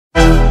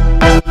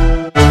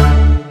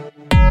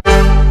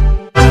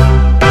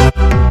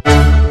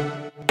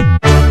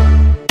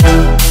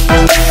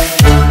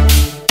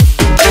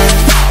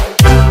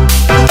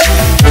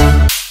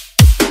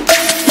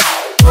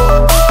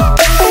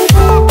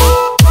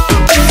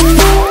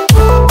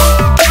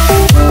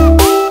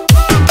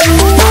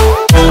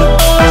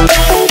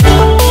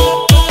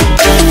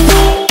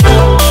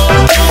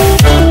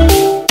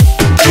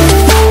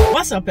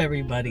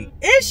everybody?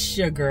 It's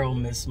your girl,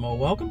 Miss Mo.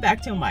 Welcome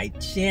back to my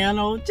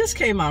channel. Just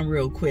came on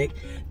real quick.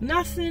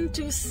 Nothing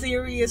too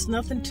serious,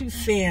 nothing too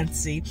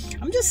fancy.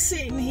 I'm just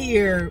sitting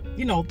here,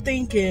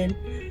 thinking,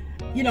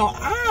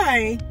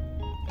 I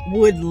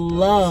would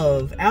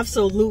love,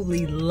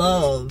 absolutely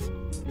love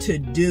to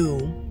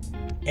do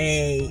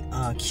a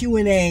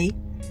Q&A,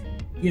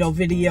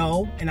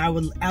 video, and I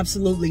would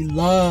absolutely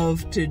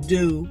love to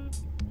do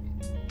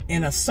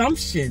an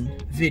assumption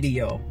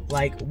video.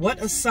 Like, what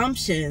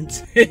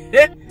assumptions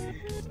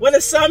what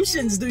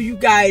assumptions do you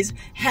guys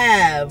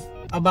have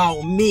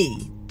about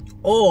me,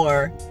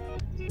 or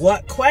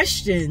what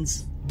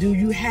questions do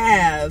you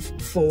have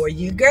for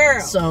you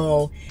girl?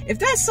 So if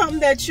that's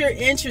something that you're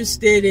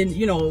interested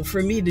in,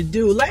 for me to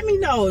do, let me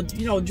know.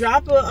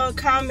 Drop a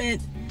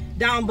comment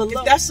down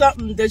below if that's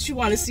something that you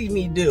want to see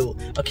me do,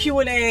 a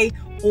Q&A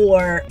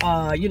or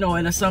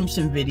an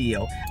assumption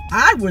video.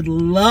 I would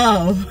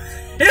love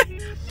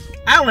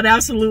I would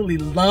absolutely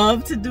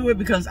love to do it,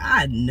 because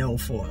I know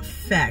for a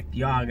fact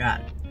y'all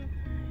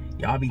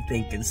be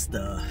thinking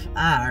stuff.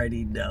 I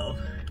already know.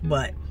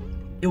 But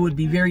it would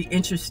be very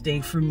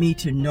interesting for me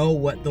to know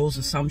what those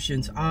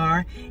assumptions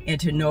are, and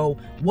to know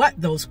what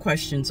those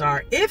questions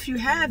are, if you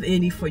have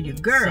any for your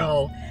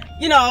girl. So,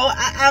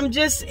 I'm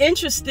just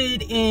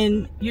interested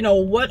in,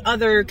 what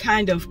other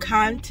kind of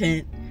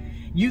content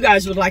you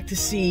guys would like to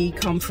see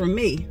come from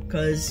me.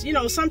 Because,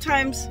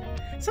 sometimes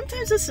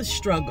it's a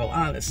struggle,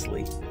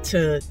 honestly,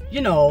 to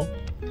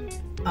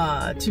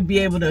be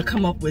able to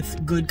come up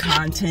with good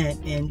content,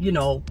 and,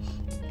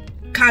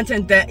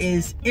 content that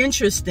is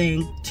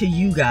interesting to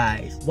you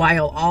guys,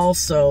 while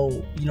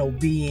also,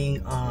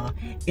 being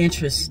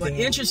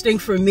interesting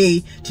for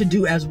me to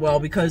do as well.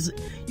 Because,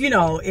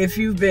 if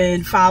you've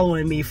been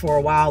following me for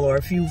a while, or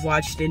if you've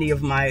watched any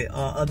of my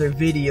other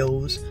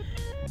videos,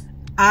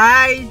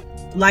 I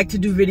like to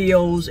do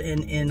videos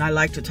and I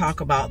like to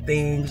talk about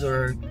things,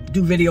 or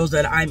do videos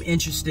that I'm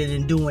interested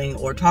in doing,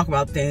 or talk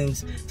about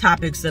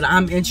topics that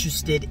I'm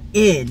interested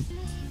in,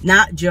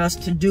 not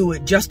just to do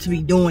it just to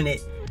be doing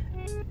it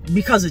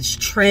because it's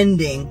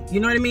trending. You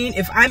know what I mean?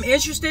 If I'm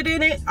interested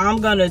in it,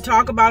 I'm gonna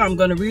talk about it, I'm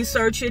gonna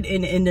research it,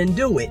 and then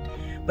do it.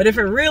 But if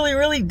it really,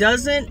 really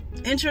doesn't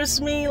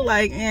interest me,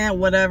 like,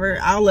 whatever,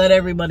 I'll let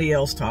everybody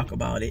else talk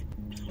about it.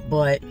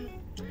 But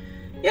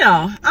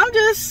I'm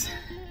just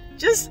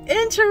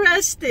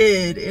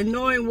interested in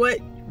knowing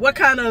what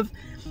kind of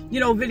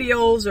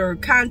videos or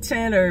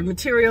content or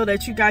material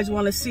that you guys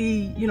want to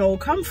see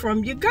come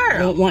from your girl. I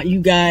don't want you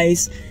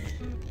guys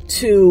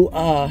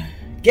to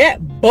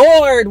get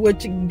bored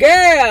with your girl.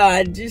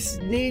 I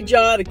just need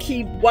y'all to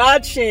keep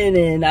watching,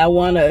 and I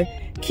want to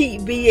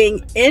keep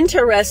being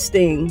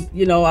interesting.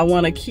 I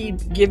want to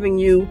keep giving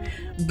you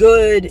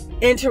good,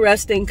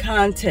 interesting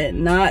content,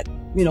 not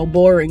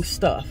boring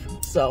stuff.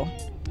 So,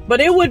 but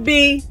it would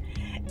be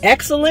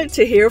excellent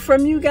to hear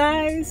from you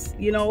guys.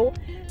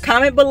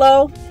 Comment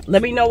below,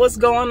 let me know what's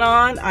going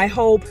on. I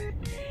hope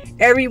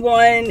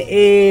everyone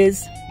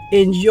is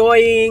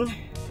enjoying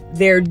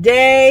their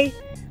day,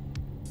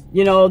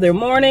 their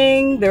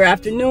morning, their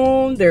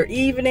afternoon, their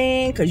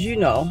evening, because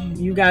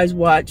you guys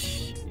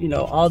watch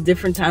all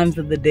different times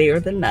of the day or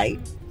the night.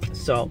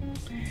 So,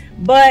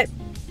 but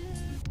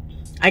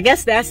I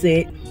guess that's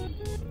it.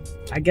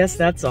 I guess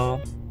that's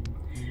all.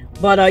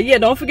 But yeah,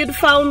 don't forget to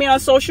follow me on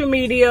social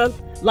media.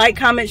 Like,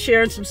 comment,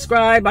 share, and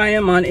subscribe. I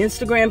am on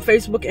Instagram,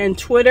 Facebook, and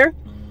Twitter.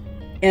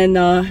 And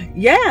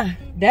yeah,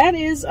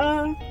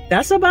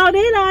 that's about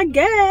it, I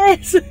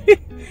guess.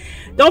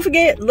 Don't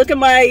forget, look at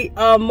my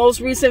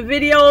most recent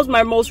videos,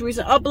 my most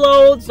recent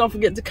uploads. Don't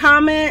forget to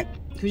comment,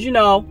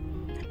 because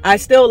I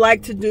still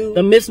like to do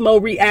the Miss Mo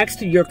Reacts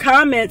to Your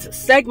Comments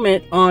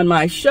segment on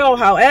my show.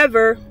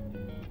 However,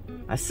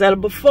 I said it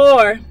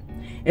before,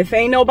 if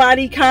ain't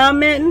nobody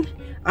commenting,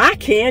 I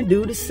can't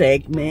do the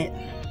segment.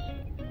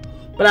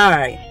 But all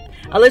right,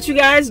 I'll let you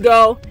guys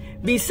go.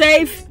 Be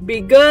safe, be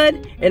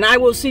good, and I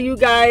will see you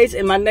guys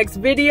in my next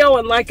video.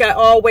 And like I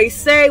always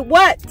say,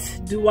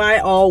 what do I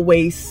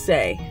always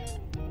say?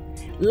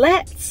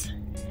 Let's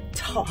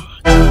talk.